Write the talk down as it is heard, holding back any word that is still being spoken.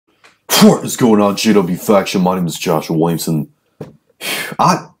What is going on, JW Faction? My name is Joshua Williamson.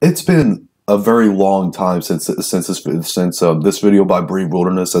 It's been a very long time since this video by Brave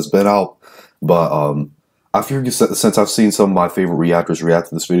Wilderness has been out, but I figured since I've seen some of my favorite reactors react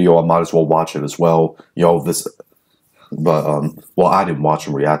to this video, I might as well watch it as well. Well, I didn't watch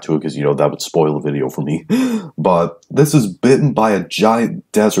them react to it because that would spoil the video for me. But this is bitten by a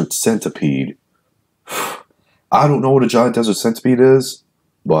giant desert centipede. I don't know what a giant desert centipede is,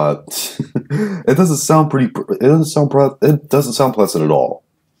 but it doesn't sound pleasant at all.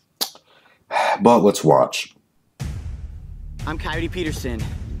 But let's watch. I'm Coyote Peterson,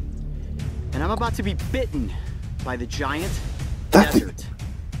 and I'm about to be bitten by the giant desert.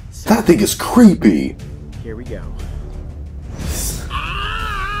 That thing is creepy. Here we go.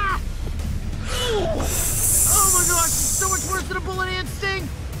 Oh my gosh, it's so much worse than a bullet ant sting.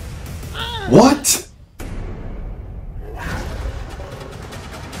 What?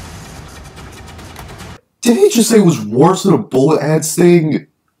 Did he just say it was worse than a bullet ant sting?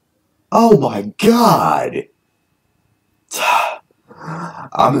 Oh my god!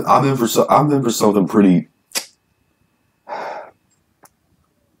 I'm in for something pretty,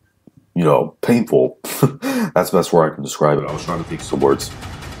 painful. That's the best way I can describe it. I was trying to think of some words.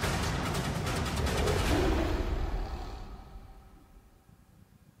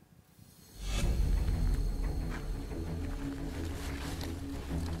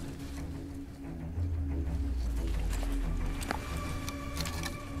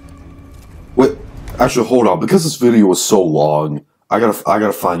 Wait, actually, hold on. Because this video was so long, I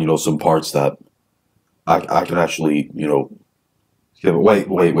gotta find some parts that I can actually wait.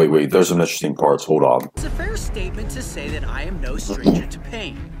 There's some interesting parts. Hold on. It's a fair statement to say that I am no stranger to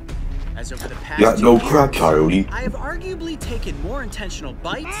pain. As over the past no crap, Coyote. I have arguably taken more intentional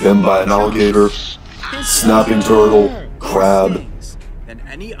bites Bitten by an alligator, snapping turtle, crab, than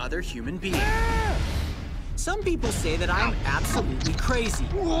any other human being. Some people say that I'm absolutely crazy,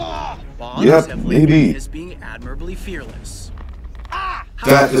 while others have labeled me as being admirably fearless.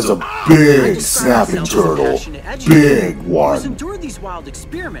 That is a big snapping turtle. Big one. Who's endured these wild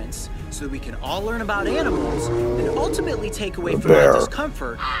experiments so that we can all learn about animals and ultimately take away from our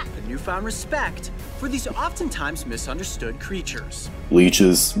discomfort a newfound respect for these oftentimes misunderstood creatures.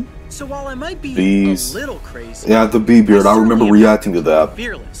 Leeches. So while I might be bees. a little crazy, yeah, the bee beard. I remember reacting to that.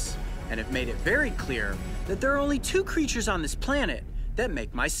 Fearless, and have made it very clear that there are only two creatures on this planet that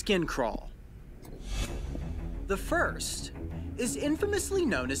make my skin crawl. The first is infamously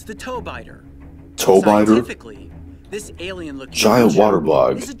known as the toe biter. Toe biter? Scientifically, this alien-looking giant water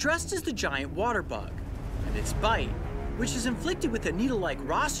bug is addressed as the giant water bug, and its bite, which is inflicted with a needle-like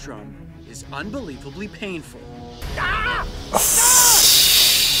rostrum, is unbelievably painful.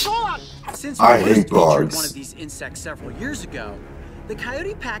 Since we I hate featured bugs. one of these insects several years ago, the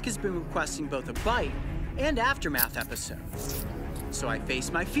Coyote Pack has been requesting both a bite and aftermath episode. So I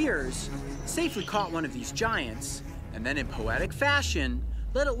faced my fears, safely caught one of these giants, and then in poetic fashion,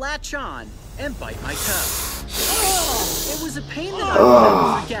 let it latch on and bite my toe. It was a pain that I will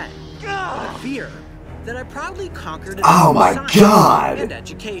never forget, but a fear that I proudly conquered in science and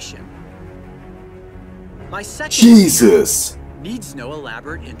education. My second fear needs no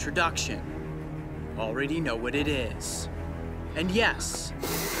elaborate introduction. Already know what it is. And yes,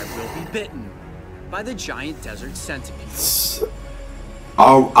 I will be bitten by the giant desert centipede.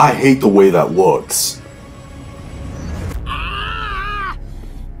 Oh, I hate the way that looks.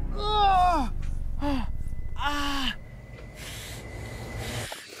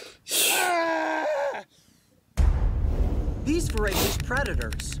 These voracious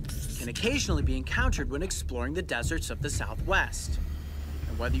predators can occasionally be encountered when exploring the deserts of the Southwest.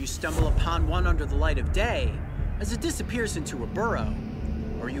 And whether you stumble upon one under the light of day, as it disappears into a burrow,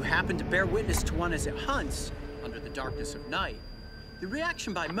 or you happen to bear witness to one as it hunts under the darkness of night, the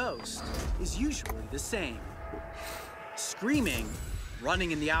reaction by most is usually the same. Screaming,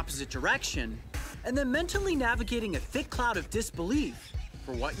 running in the opposite direction, and then mentally navigating a thick cloud of disbelief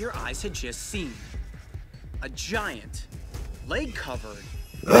for what your eyes had just seen. A giant, leg-covered,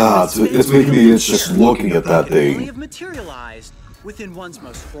 it's making me itch just looking at that thing. Only have materialized within one's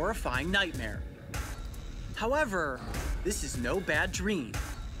most horrifying nightmare. However, this is no bad dream,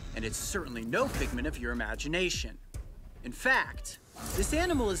 and it's certainly no figment of your imagination. In fact, this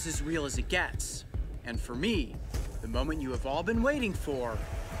animal is as real as it gets, and for me, the moment you have all been waiting for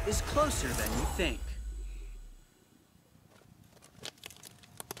is closer than you think.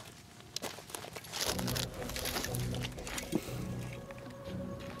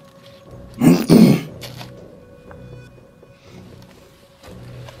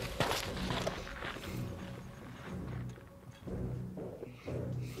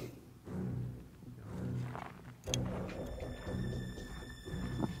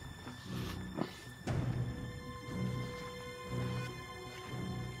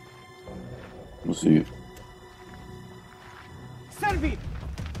 Let's see. Centipede!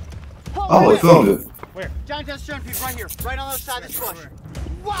 Oh, I found it. Where? Giant desert centipede right here, right on the other side of this bush.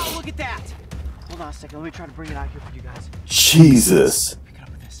 Wow, look at that! Hold on a second, let me try to bring it out here for you guys. Jesus. Pick it up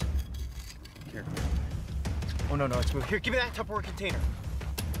with this. Here. Oh no, it's moving. Here, give me that Tupperware container.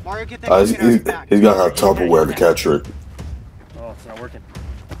 Mario, get that container back. He's got to have Tupperware to catch it. Oh, it's not working.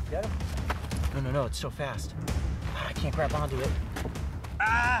 Get him? No, it's so fast. I can't grab onto it.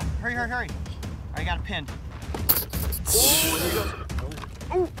 Ah! Hurry. I got it pinned. Oh, there he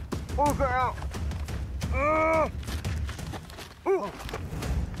goes. Oh, got out. Oh,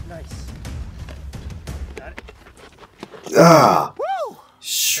 nice. Got it. Ah. Woo!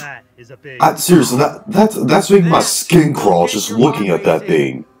 That is a big. Seriously, that's making my skin crawl just looking at that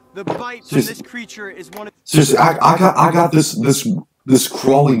thing. The bite from this creature is one of. Seriously, I got this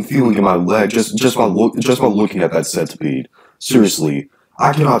crawling feeling in my leg just by looking at that centipede. Seriously,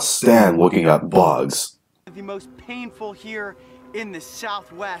 I cannot stand looking at bugs. The most painful here in the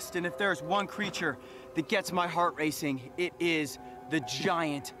Southwest, and if there's one creature that gets my heart racing, it is the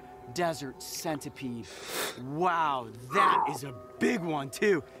giant desert centipede. Wow, that is a big one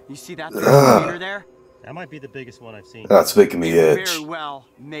too. You see that meter there? That might be the biggest one I've seen. That's making me itch. Very well,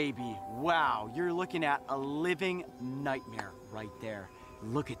 maybe. Wow, you're looking at a living nightmare right there.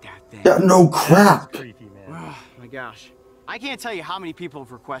 Look at that thing. Yeah, no crap. Creepy, man. Oh my gosh. I can't tell you how many people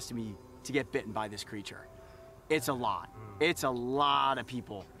have requested me to get bitten by this creature. It's a lot. It's a lot of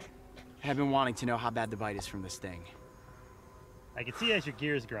people have been wanting to know how bad the bite is from this thing. I can see as your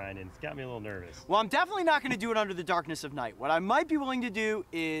gears grinding. It's got me a little nervous. Well, I'm definitely not going to do it under the darkness of night. What I might be willing to do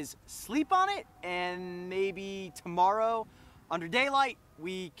is sleep on it, and maybe tomorrow, under daylight,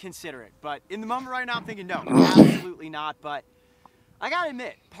 we consider it. But in the moment right now, I'm thinking no, absolutely not. But I got to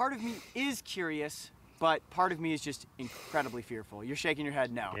admit, part of me is curious, but part of me is just incredibly fearful. You're shaking your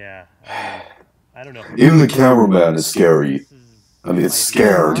head no. Yeah, I don't know. Even the cameraman is scary. I mean, it's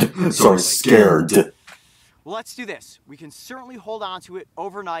scared. Sorry, scared. Well, let's do this. We can certainly hold on to it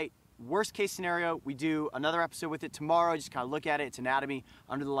overnight. Worst case scenario, we do another episode with it tomorrow. Just kind of look at it, its anatomy,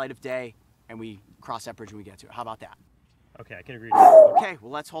 under the light of day, and we cross that bridge when we get to it. How about that? Okay, I can agree to that. Okay, well,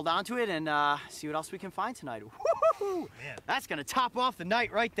 let's hold on to it and see what else we can find tonight. Woo-hoo-hoo! Man. That's going to top off the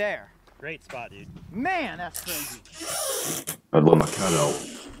night right there. Great spot, dude. Man, that's crazy. I'd let my cat out.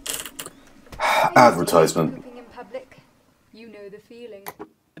 Advertisement. Cooking in public, you know the feeling.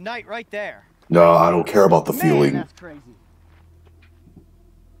 The night right there. No, I don't care about the Man, feeling. that's crazy.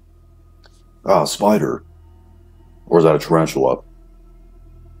 Ah, spider. Or is that a tarantula?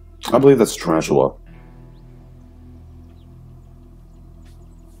 I believe that's a tarantula.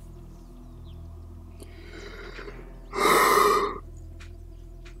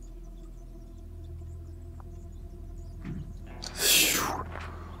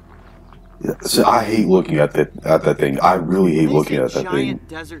 Yeah, so I hate looking at that thing. I really hate looking at that thing. Giant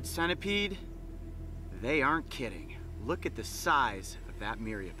desert centipede. They aren't kidding. Look at the size of that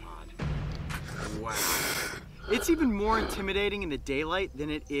myriapod. Wow. It's even more intimidating in the daylight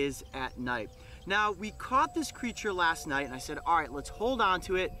than it is at night. Now, we caught this creature last night, and I said, all right, let's hold on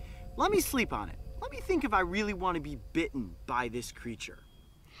to it. Let me sleep on it. Let me think if I really want to be bitten by this creature.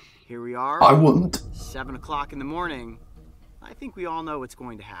 Here we are. I wouldn't. 7 o'clock in the morning. I think we all know what's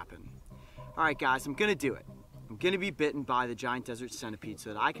going to happen. All right, guys, I'm going to do it. I'm going to be bitten by the giant desert centipede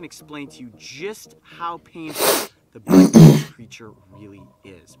so that I can explain to you just how painful the bite of this creature really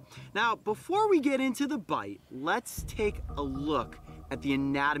is. Now, before we get into the bite, let's take a look at the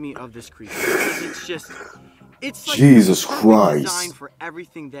anatomy of this creature. It's like Jesus Christ. designed for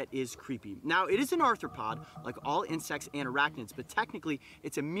everything that is creepy. Now, it is an arthropod, like all insects and arachnids, but technically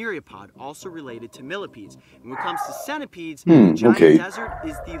it's a myriapod, also related to millipedes. And when it comes to centipedes, the giant desert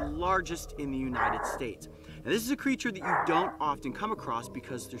is the largest in the United States. Now, this is a creature that you don't often come across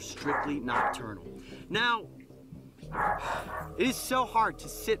because they're strictly nocturnal. Now, it is so hard to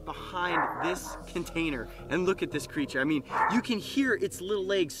sit behind this container and look at this creature. I mean, you can hear its little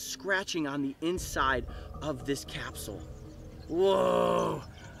legs scratching on the inside of this capsule. Whoa!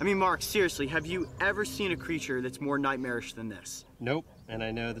 I mean, Mark, seriously, have you ever seen a creature that's more nightmarish than this? Nope, and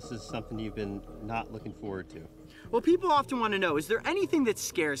I know this is something you've been not looking forward to. Well, people often want to know, is there anything that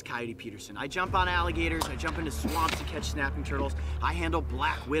scares Coyote Peterson? I jump on alligators, I jump into swamps to catch snapping turtles, I handle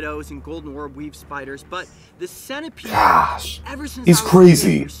black widows and golden orb weave spiders, but the centipede, ever since he's I was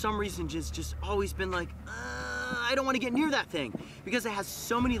crazy. a kid, for some reason, just always been like, I don't want to get near that thing, because it has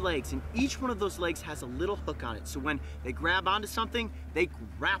so many legs, and each one of those legs has a little hook on it, so when they grab onto something, they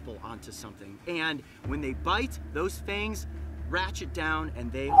grapple onto something, and when they bite, those fangs ratchet down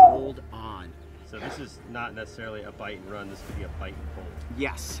and they hold on. So this is not necessarily a bite and run. This could be a bite and hold.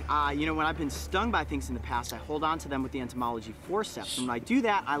 Yes. You know, when I've been stung by things in the past, I hold on to them with the entomology forceps. And when I do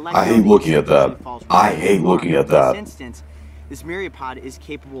that, I let go. I hate looking at that. I hate looking at that. In this instance, this myriapod is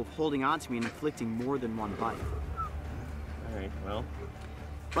capable of holding on to me and inflicting more than one bite. All right, well.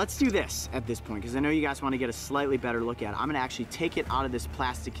 Let's do this at this point, because I know you guys want to get a slightly better look at it. I'm going to actually take it out of this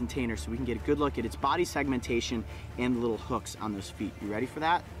plastic container so we can get a good look at its body segmentation and the little hooks on those feet. You ready for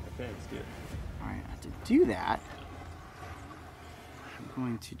that? Okay, let's do it. All right, to do that, I'm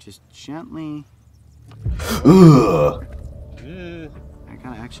going to just gently... Ugh. I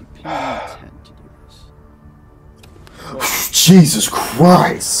gotta actually pin down its head to do this. Jesus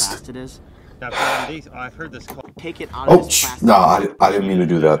Christ! How fast it is. Now, Brandon, I've heard this called... Take it out of this plastic. No, I didn't mean to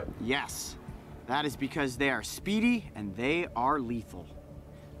do that. Yes, that is because they are speedy and they are lethal.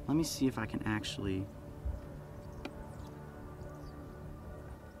 Let me see if I can actually...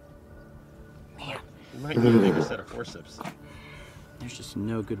 Man. You might need a bigger set of forceps. There's just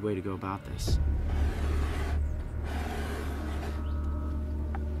no good way to go about this.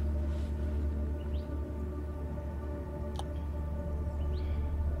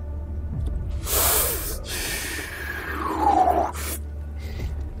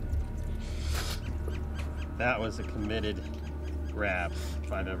 That was a committed grab,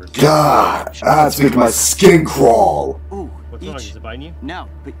 if I've ever seen. God, that's making my skin crawl. Ooh, What's wrong? Is it biting you? No,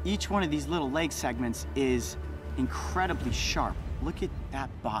 but each one of these little leg segments is incredibly sharp. Look at that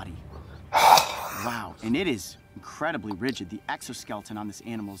body. Wow, and it is incredibly rigid. The exoskeleton on this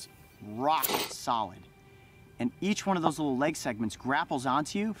animal is rock solid. And each one of those little leg segments grapples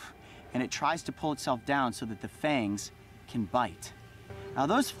onto you, and it tries to pull itself down so that the fangs can bite. Now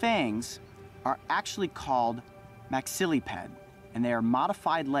those fangs are actually called maxilliped, and they are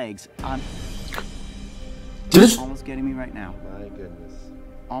modified legs on... Almost getting me right now. My goodness.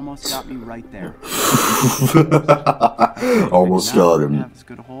 Almost got me right there. Almost got him. I have as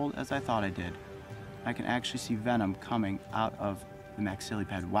good a hold as I thought I did. I can actually see venom coming out of the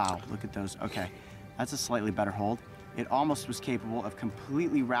maxilliped. Wow, look at those. Okay, that's a slightly better hold. It almost was capable of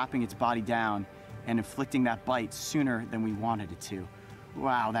completely wrapping its body down and inflicting that bite sooner than we wanted it to.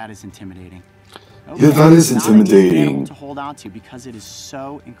 Wow, that is intimidating. Okay, Yeah, that is not an easy intimidating. animal to hold on to because it is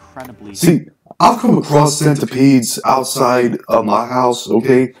so incredibly... See, I've come across centipedes outside of my house,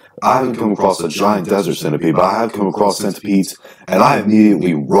 okay? I haven't come across a giant desert centipede, but I have come across centipedes, and I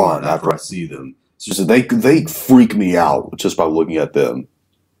immediately run after I see them. It's just that they freak me out just by looking at them.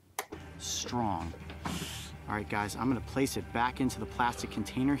 Strong. All right, guys, I'm gonna place it back into the plastic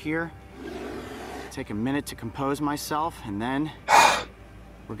container here. Take a minute to compose myself, and then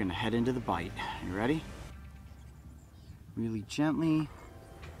we're gonna head into the bite. You ready? Really gently,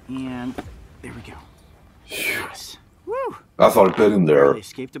 and there we go. Yes. Woo! I thought I put him there. Really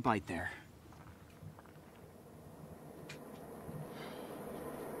escaped a bite there.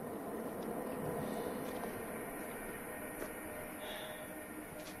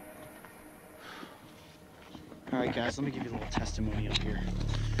 All right, guys, let me give you a little testimonial here.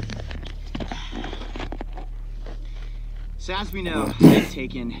 So as we know, I've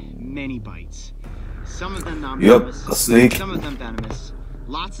taken many bites. Some of them non-venomous, a snake. some of them venomous,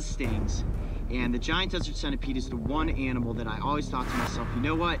 lots of stings. And the giant desert centipede is the one animal that I always thought to myself, you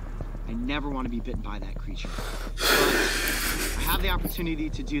know what? I never want to be bitten by that creature. But I have the opportunity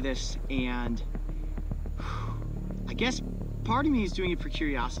to do this, and I guess part of me is doing it for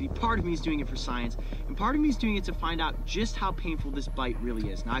curiosity, part of me is doing it for science, and part of me is doing it to find out just how painful this bite really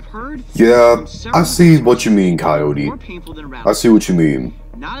is. Now I've heard... Yeah, I see what you mean, Coyote. More painful than a I rattlesnake. see what you mean.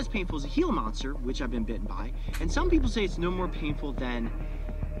 Not as painful as a Gila monster, which I've been bitten by, and some people say it's no more painful than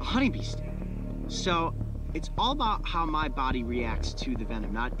a honeybee sting. So it's all about how my body reacts to the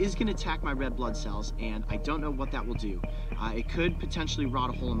venom. Now it is going to attack my red blood cells, and I don't know what that will do. It could potentially rot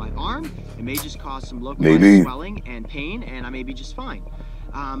a hole in my arm. It may just cause some localized swelling and pain, and I may be just fine.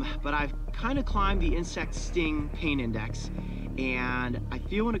 But I've kind of climbed the insect sting pain index, and I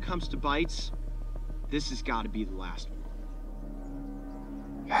feel when it comes to bites, this has got to be the last one.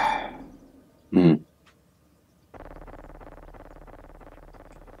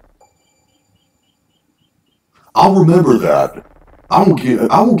 I'll remember that. I won't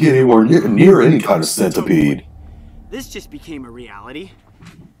get anywhere near any kind of centipede. This just became a reality.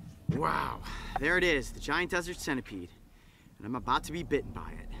 Wow, there it is, the giant desert centipede, and I'm about to be bitten by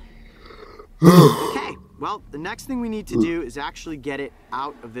it. Okay, well, the next thing we need to do is actually get it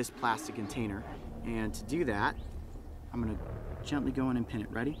out of this plastic container, and to do that, I'm gonna gently go in and pin it.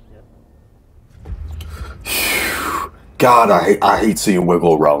 Ready? God, I hate seeing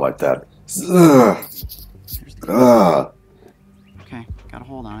wiggle around like that. Okay, got a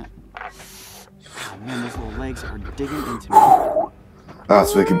hold on it. Man, those little legs are digging into me.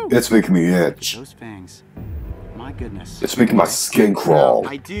 It's making me itch. Those fangs. My goodness. It's making my skin crawl.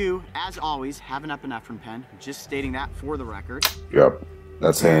 I do, as always, have an epinephrine pen. Just stating that for the record. Yep,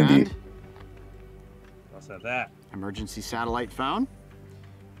 that's handy. And Also have that. emergency satellite phone.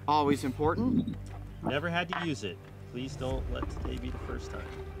 Always important. Never had to use it. Please don't let today be the first time.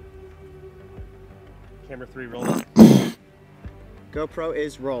 Camera 3 rolling. GoPro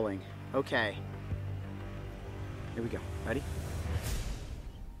is rolling. Okay. Here we go. Ready?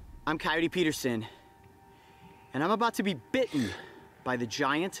 I'm Coyote Peterson, and I'm about to be bitten by the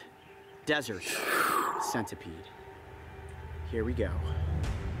giant desert centipede. Here we go.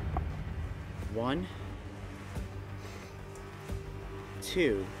 1,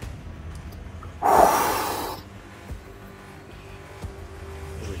 2.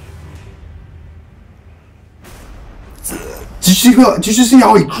 Did you see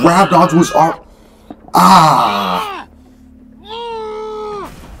how he grabbed onto his arm? Ah!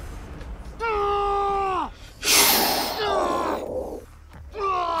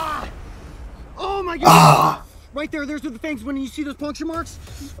 Oh my god! Ah! Right there, there's the fangs when you see those puncture marks.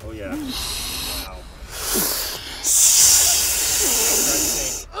 Oh yeah.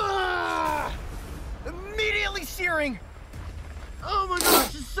 Wow. Immediately searing. Oh my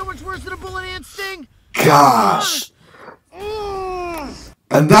gosh, it's so much worse than a bullet ant sting. Gosh!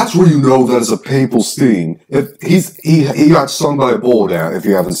 And that's where you know that it's a painful sting. If he got stung by a bullet ant. If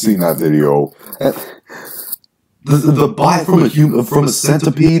you haven't seen that video, and the bite from a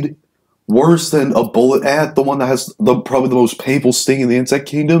centipede worse than a bullet ant, the one that has probably the most painful sting in the insect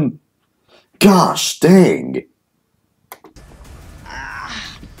kingdom. Gosh dang!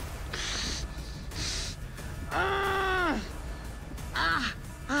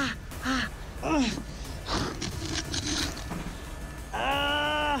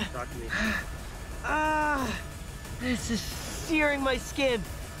 Talk to me. This is searing my skin.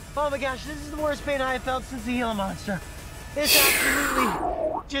 Oh my gosh, this is the worst pain I have felt since the Gila monster. This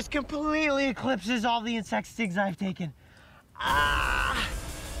absolutely just completely eclipses all the insect stings I've taken. How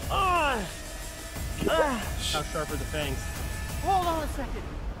sharp are the fangs? Hold on a second.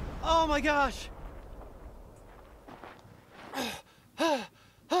 Oh my gosh. I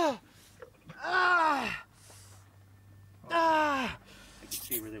can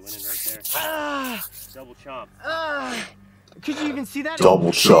see where they went in right there. Double chomp. Could you even see that?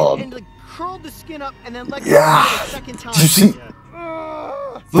 Double chop. And like curled the skin up and then let Yeah. go a second time. Did you see? Yeah.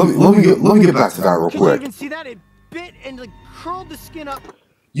 Let me get back to that real Could you quick. even see that? It bit and like curled the skin up.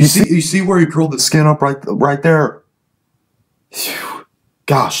 You see where he curled the skin up right there? Phew.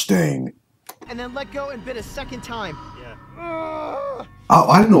 Gosh dang. And then let go and bit a second time. Yeah. Oh,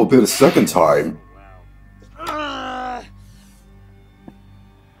 I didn't know it bit a second time. Wow.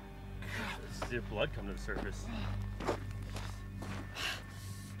 See if blood come to the surface.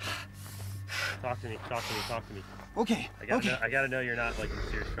 Talk to me. Talk to me. Talk to me. Okay. I gotta know you're not like in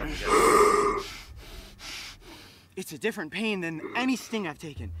serious trouble. Yet. It's a different pain than any sting I've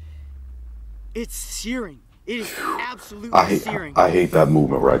taken. It's searing. It is absolutely searing. I hate that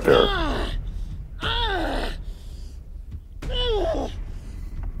movement right there.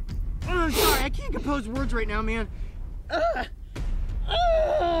 I'm sorry, I can't compose words right now, man.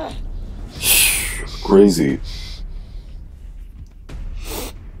 Crazy.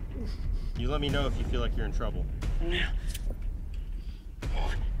 You let me know if you feel like you're in trouble. Any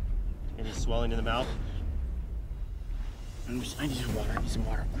swelling in the mouth? I need some water. I need some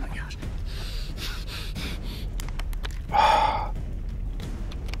water. Oh my gosh.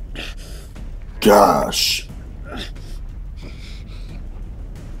 Gosh.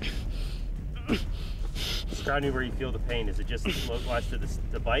 Describe me where you feel the pain. Is it just localized to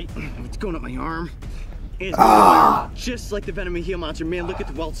the bite? It's going up my arm. It's going up my arm. Just like the venom of Gila monster. Man, look at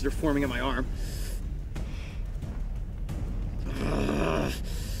the welts that are forming on my arm.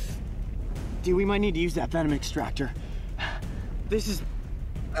 Dude, we might need to use that venom extractor. This is...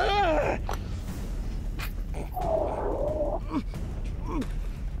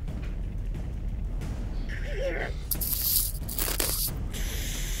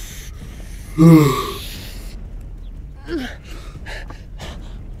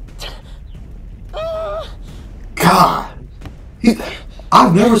 God.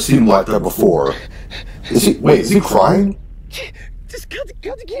 I've never seen him like that before. Is he crying? Just cut the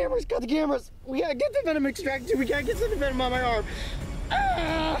cameras, cut the cameras. We gotta get the venom extractor. We gotta get some venom on my arm.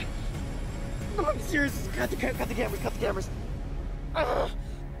 I'm serious. Cut the cameras, cut the cameras.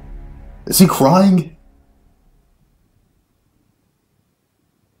 Is he crying?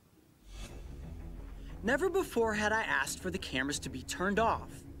 Never before had I asked for the cameras to be turned off.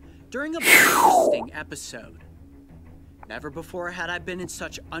 during a interesting episode. Never before had I been in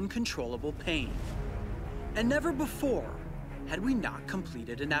such uncontrollable pain. And never before had we not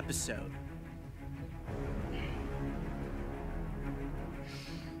completed an episode.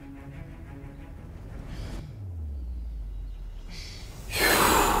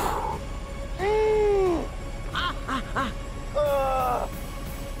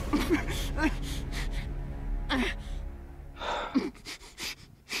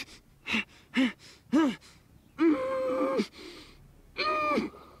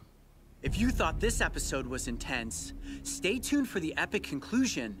 If you thought this episode was intense, stay tuned for the epic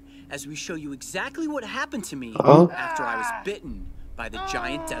conclusion as we show you exactly what happened to me after I was bitten by the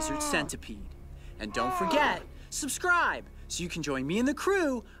giant desert centipede. And don't forget, subscribe so you can join me and the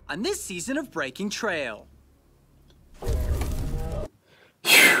crew on this season of Breaking Trail.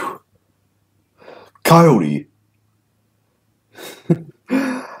 Phew. Coyote.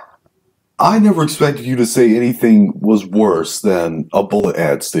 I never expected you to say anything was worse than a bullet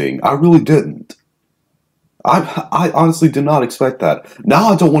ant sting. I really didn't. I honestly did not expect that. Now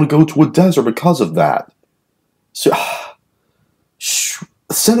I don't want to go to a desert because of that. So,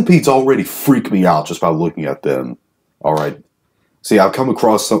 centipedes already freak me out just by looking at them. Alright. See, I've come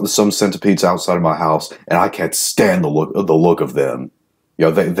across some centipedes outside of my house, and I can't stand the look of them. You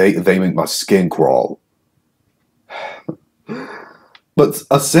know, they make my skin crawl. But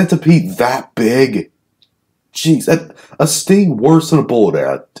a centipede that big? Jeez, a sting worse than a bullet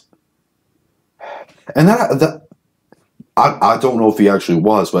ant. And I don't know if he actually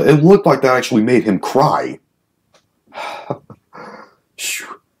was, but it looked like that actually made him cry.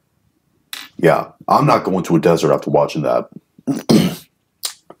 Yeah, I'm not going to a desert after watching that.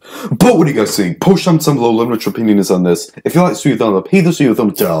 But what do you guys think? Post some below, let me know what your opinion is on this. If you like this video, thumbs up. Hate this video,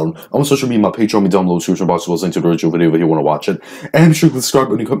 thumbs down. I'm on social media, my Patreon, me down below, description box, will link to the original video if you want to watch it. And be sure to click the subscribe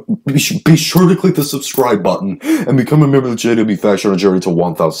button. Be sure to click the subscribe button and become a member of the JW Faction on a journey to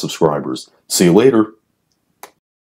 1,000 subscribers. See you later.